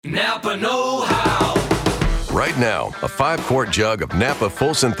Napa Know How. Right now, a 5-quart jug of Napa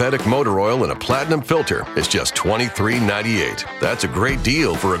Full Synthetic Motor Oil in a platinum filter is just $23.98. That's a great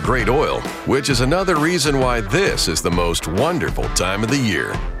deal for a great oil, which is another reason why this is the most wonderful time of the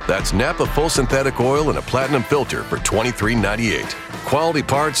year. That's Napa Full Synthetic Oil in a platinum filter for $23.98. Quality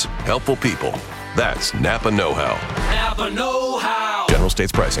parts, helpful people. That's Napa Know How. Napa Know How. General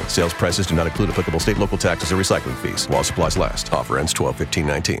States pricing. Sales prices do not include applicable state, local taxes, or recycling fees. While supplies last. Offer ends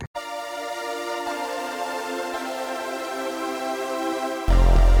 12/15/19.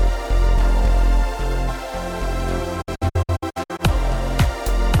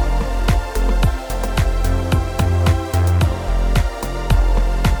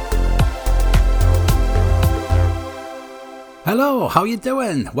 Hello, how you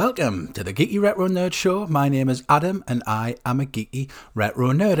doing? Welcome to the Geeky Retro Nerd Show. My name is Adam and I am a Geeky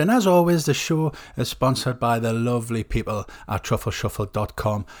Retro Nerd. And as always, the show is sponsored by the lovely people at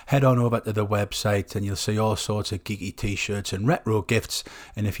truffleshuffle.com. Head on over to the website and you'll see all sorts of geeky t-shirts and retro gifts.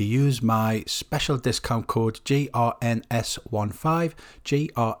 And if you use my special discount code GRNS15,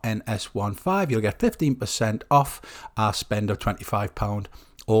 you'll get 15% off our spend of £25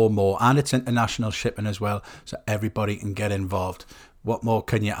 or more, and it's international shipping as well, so everybody can get involved. What more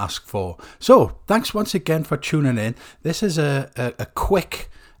can you ask for? So thanks once again for tuning in. This is a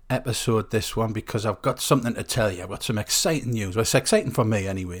quick episode, this one, because I've got something to tell you. I've got some exciting news. Well, it's exciting for me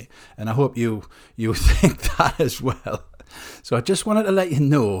anyway, and I hope you think that as well. So I just wanted to let you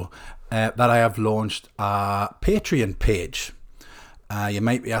know that I have launched a Patreon page. You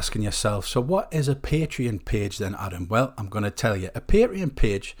might be asking yourself, so what is a Patreon page then, Adam? Well, I'm going to tell you. A Patreon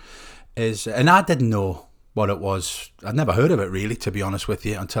page is, and I didn't know what it was. I'd never heard of it really, to be honest with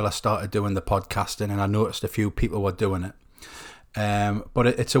you, until I started doing the podcasting and I noticed a few people were doing it. But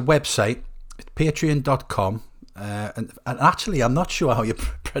it's a website, it's patreon.com. And actually, I'm not sure how you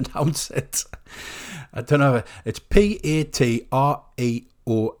pronounce it. I don't know. It's Patreon.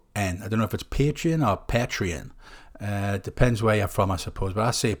 I don't know if it's Patreon or Patreon. Depends where you're from, I suppose, but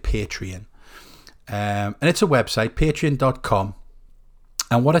I say Patreon. And it's a website, patreon.com.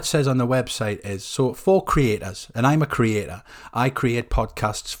 And what it says on the website is, so for creators, and I'm a creator, I create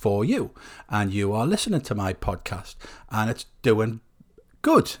podcasts for you, and you are listening to my podcast, and it's doing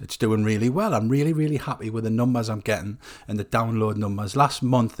good. It's doing really well. I'm really, really happy with the numbers I'm getting and the download numbers. Last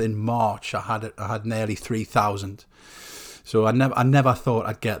month in March, I had nearly 3,000. So I never thought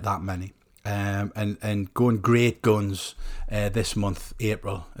I'd get that many. And going great guns this month,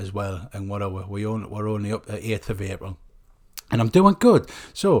 April as well. And what are we? We're only up to 8th of April. And I'm doing good.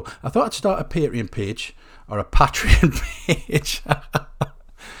 So I thought I'd start a Patreon page or a Patreon page.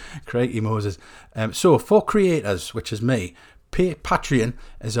 Crikey Moses. So for creators, which is me, Patreon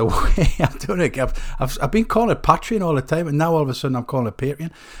is a way. I'm doing it. I've been calling it Patreon all the time, and now all of a sudden I'm calling it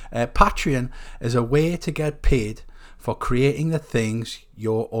Patreon. Patreon is a way to get paid for creating the things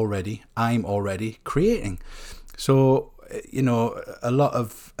I'm already creating. So, you know, a lot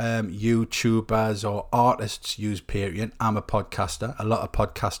of YouTubers or artists use Patreon. I'm a podcaster. A lot of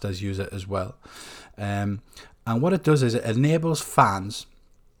podcasters use it as well. And what it does is it enables fans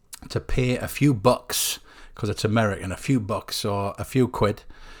to pay a few bucks, because it's American, a few bucks or a few quid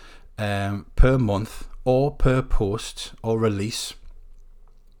per month or per post or release.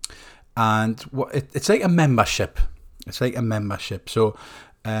 And it's like a membership. It's like a membership. So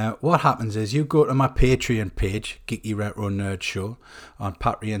what happens is you go to my Patreon page, Geeky Retro Nerd Show, on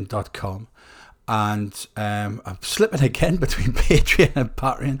patreon.com. And I'm slipping again between Patreon and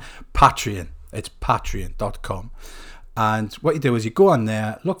Patreon. Patreon. It's patreon.com. And what you do is you go on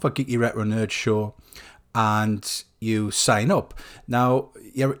there, look for Geeky Retro Nerd Show, and you sign up. Now,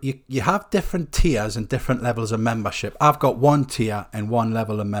 you have different tiers and different levels of membership. I've got one tier and one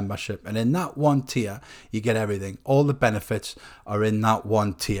level of membership. And in that one tier, you get everything. All the benefits are in that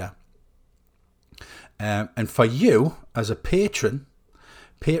one tier. And for you, as a patron,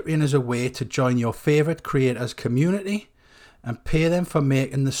 Patreon is a way to join your favorite creators community and pay them for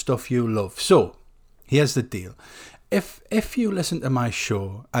making the stuff you love. So, here's the deal. If you listen to my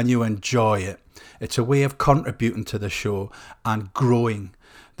show and you enjoy it, it's a way of contributing to the show and growing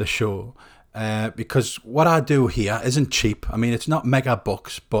the show. Because what I do here isn't cheap. I mean, it's not mega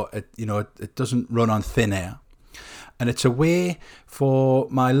bucks, but it doesn't run on thin air. And it's a way for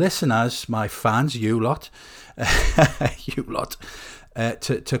my listeners, my fans, you lot,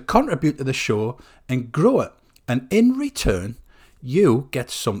 to contribute to the show and grow it. And in return, you get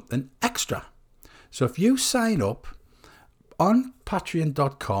something extra. So if you sign up on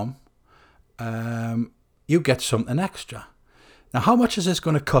patreon.com, you get something extra. Now, how much is this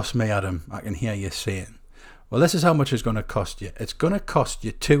going to cost me, Adam? I can hear you saying. Well, this is how much it's going to cost you. It's going to cost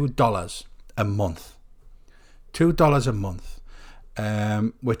you $2 a month. $2 a month,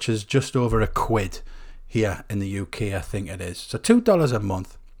 which is just over £1 here in the UK, I think it is. So $2 a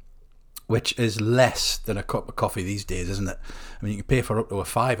month, which is less than a cup of coffee these days, isn't it? I mean, you can pay for up to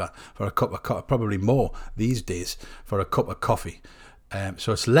 £5 for a cup of coffee, probably more these days for a cup of coffee.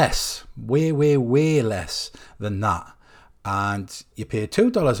 So it's less, way, way, way less than that. And you pay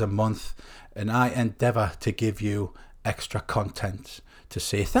 $2 a month, and I endeavour to give you extra content to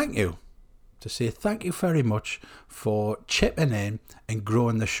say thank you. To say thank you very much for chipping in and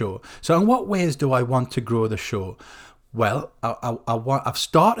growing the show. So in what ways do I want to grow the show? Well, I've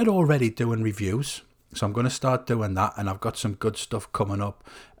started already doing reviews. So I'm going to start doing that, and I've got some good stuff coming up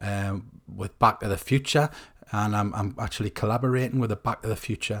with Back to the Future. And I'm actually collaborating with a Back to the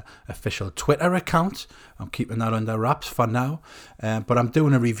Future official Twitter account. I'm keeping that under wraps for now. But I'm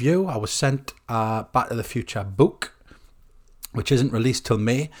doing a review. I was sent a Back to the Future book, which isn't released till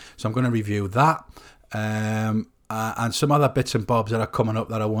May, so I'm going to review that, and some other bits and bobs that are coming up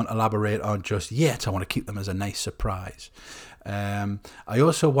that I won't elaborate on just yet. I want to keep them as a nice surprise. I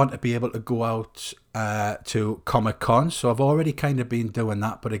also want to be able to go out to Comic-Con, so I've already kind of been doing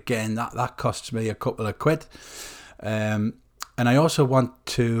that, but again, that costs me a couple of quid. And I also want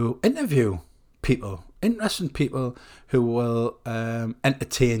to interview people, interesting people who will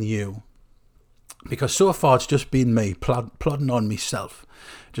entertain you. Because so far it's just been me plodding on myself,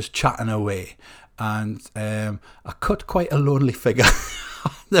 just chatting away. And I cut quite a lonely figure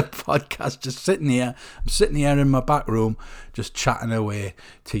on the podcast, just sitting here. I'm sitting here in my back room, just chatting away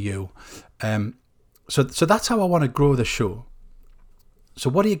to you. So that's how I want to grow the show. So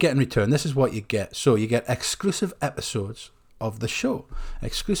what do you get in return? This is what you get. So you get exclusive episodes of the show.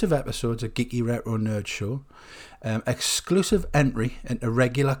 Exclusive episodes of Geeky Retro Nerd Show. Exclusive entry into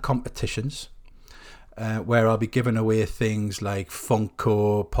regular competitions. Where I'll be giving away things like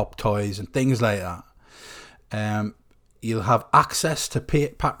Funko, Pop Toys and things like that. You'll have access to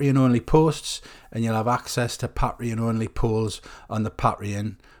Patreon-only posts, and you'll have access to Patreon-only polls on the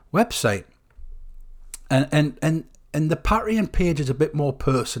Patreon website. And the Patreon page is a bit more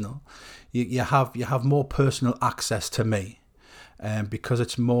personal. You have more personal access to me, because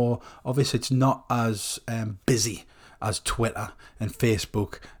it's more, obviously it's not as busy as Twitter and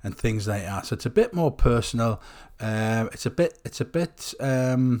Facebook and things like that. So it's a bit more personal. It's a bit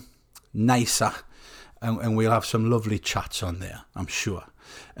nicer, and we'll have some lovely chats on there, I'm sure.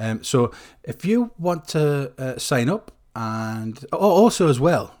 So if you want to sign up, and also as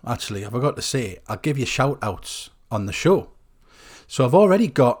well, actually, I forgot to say, I'll give you shout outs on the show. So I've already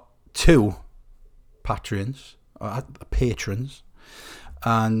got 2 patrons,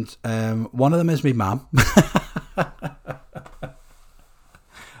 and one of them is my mum.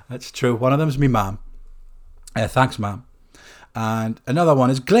 That's true. One of them is my mum. Thanks, mum. And another one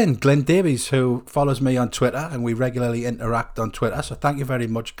is Glyn Davies, who follows me on Twitter, and we regularly interact on Twitter. So thank you very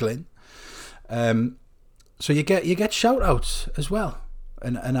much, Glyn. So you get shout outs as well,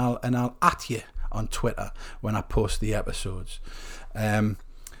 and I'll at you on Twitter when I post the episodes.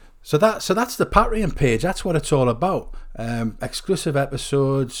 So that's the Patreon page. That's what it's all about. Exclusive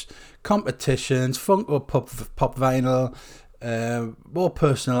episodes, competitions, Funko Pop Vinyl, more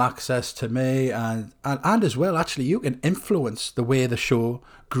personal access to me, and as well, actually, you can influence the way the show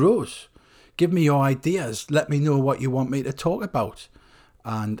grows. Give me your ideas. Let me know what you want me to talk about,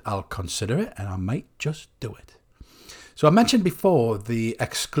 and I'll consider it, and I might just do it. So I mentioned before the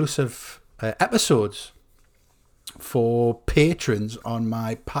exclusive episodes for patrons on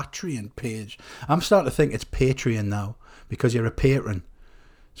my Patreon page. I'm starting to think it's Patreon now, because you're a patron.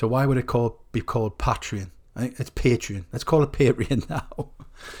 So why would it be called Patreon? I think it's Patreon. Let's call it Patreon now.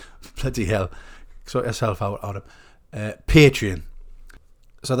 Bloody hell. Sort yourself out, Adam. Patreon.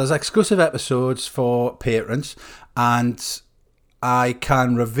 So there's exclusive episodes for patrons, and I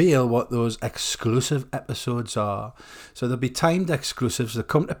can reveal what those exclusive episodes are. So there'll be timed exclusives. They'll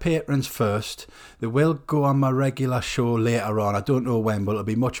come to patrons first. They will go on my regular show later on. I don't know when, but it'll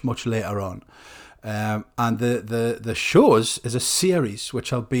be much, much later on. And the shows is a series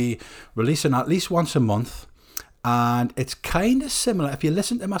which I'll be releasing at least once a month, and it's kind of similar. If you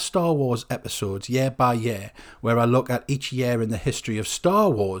listen to my Star Wars episodes year by year, where I look at each year in the history of Star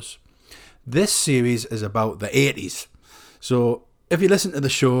Wars, this series is about the 80s. So if you listen to the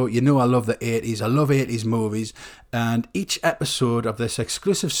show, you know I love the 80s. I love 80s movies, and each episode of this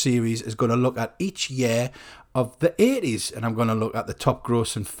exclusive series is going to look at each year of the 80s, and I'm going to look at the top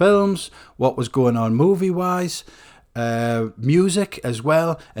grossing films, what was going on movie-wise, music as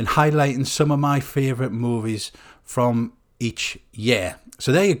well, and highlighting some of my favourite movies from each year.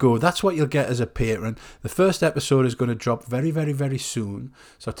 So there you go. That's what you'll get as a patron. The first episode is going to drop very, very, very soon.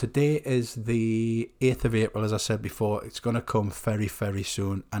 So today is the 8th of April, as I said before. It's going to come very, very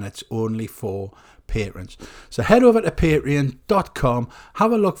soon, and it's only for patrons. So head over to patreon.com,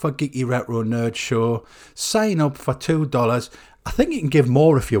 have a look for Geeky Retro Nerd Show, sign up for $2. I think you can give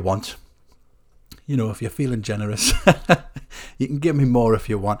more if you want. You know, if you're feeling generous, you can give me more if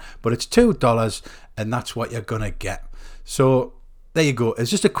you want, but it's $2 and that's what you're going to get. So there you go. It's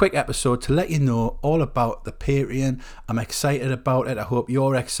just a quick episode to let you know all about the Patreon. I'm excited about it. I hope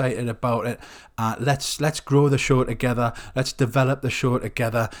you're excited about it. Let's grow the show together. Let's develop the show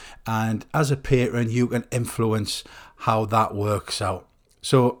together. And as a patron, you can influence how that works out.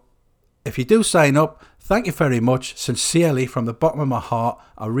 So if you do sign up, thank you very much. Sincerely, from the bottom of my heart,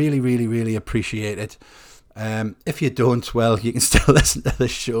 I really, really, really appreciate it. If you don't, well, you can still listen to the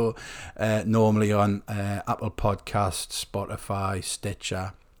show normally on Apple Podcasts, Spotify,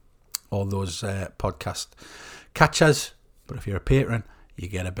 Stitcher, all those podcast catchers. But if you're a patron, you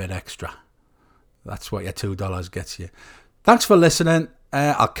get a bit extra. That's what your $2 gets you. Thanks for listening.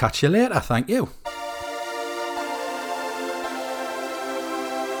 I'll catch you later. Thank you.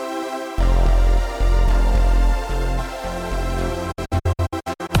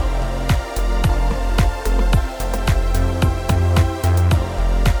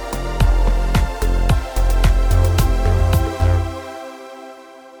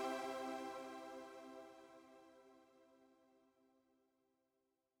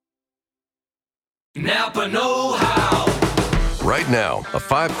 Napa know-how. Right now, a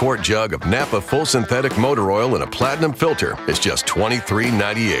 5-quart jug of Napa Full Synthetic Motor Oil in a platinum filter is just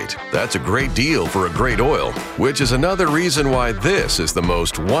 $23.98. That's a great deal for a great oil, which is another reason why this is the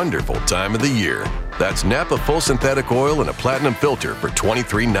most wonderful time of the year. That's Napa Full Synthetic Oil in a platinum filter for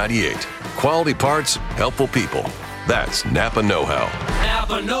 $23.98. Quality parts, helpful people. That's Napa know-how.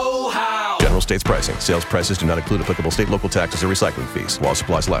 Napa know-how. General states pricing. Sales prices do not include applicable state, local taxes, or recycling fees. While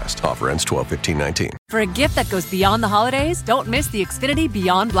supplies last. Offer ends 12/15/19. For a gift that goes beyond the holidays, don't miss the Xfinity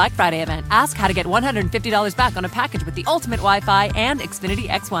Beyond Black Friday event. Ask how to get $150 back on a package with the ultimate Wi-Fi and Xfinity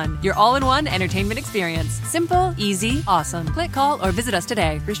X1. Your all-in-one entertainment experience. Simple, easy, awesome. Click, call, or visit us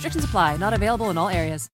today. Restrictions apply. Not available in all areas.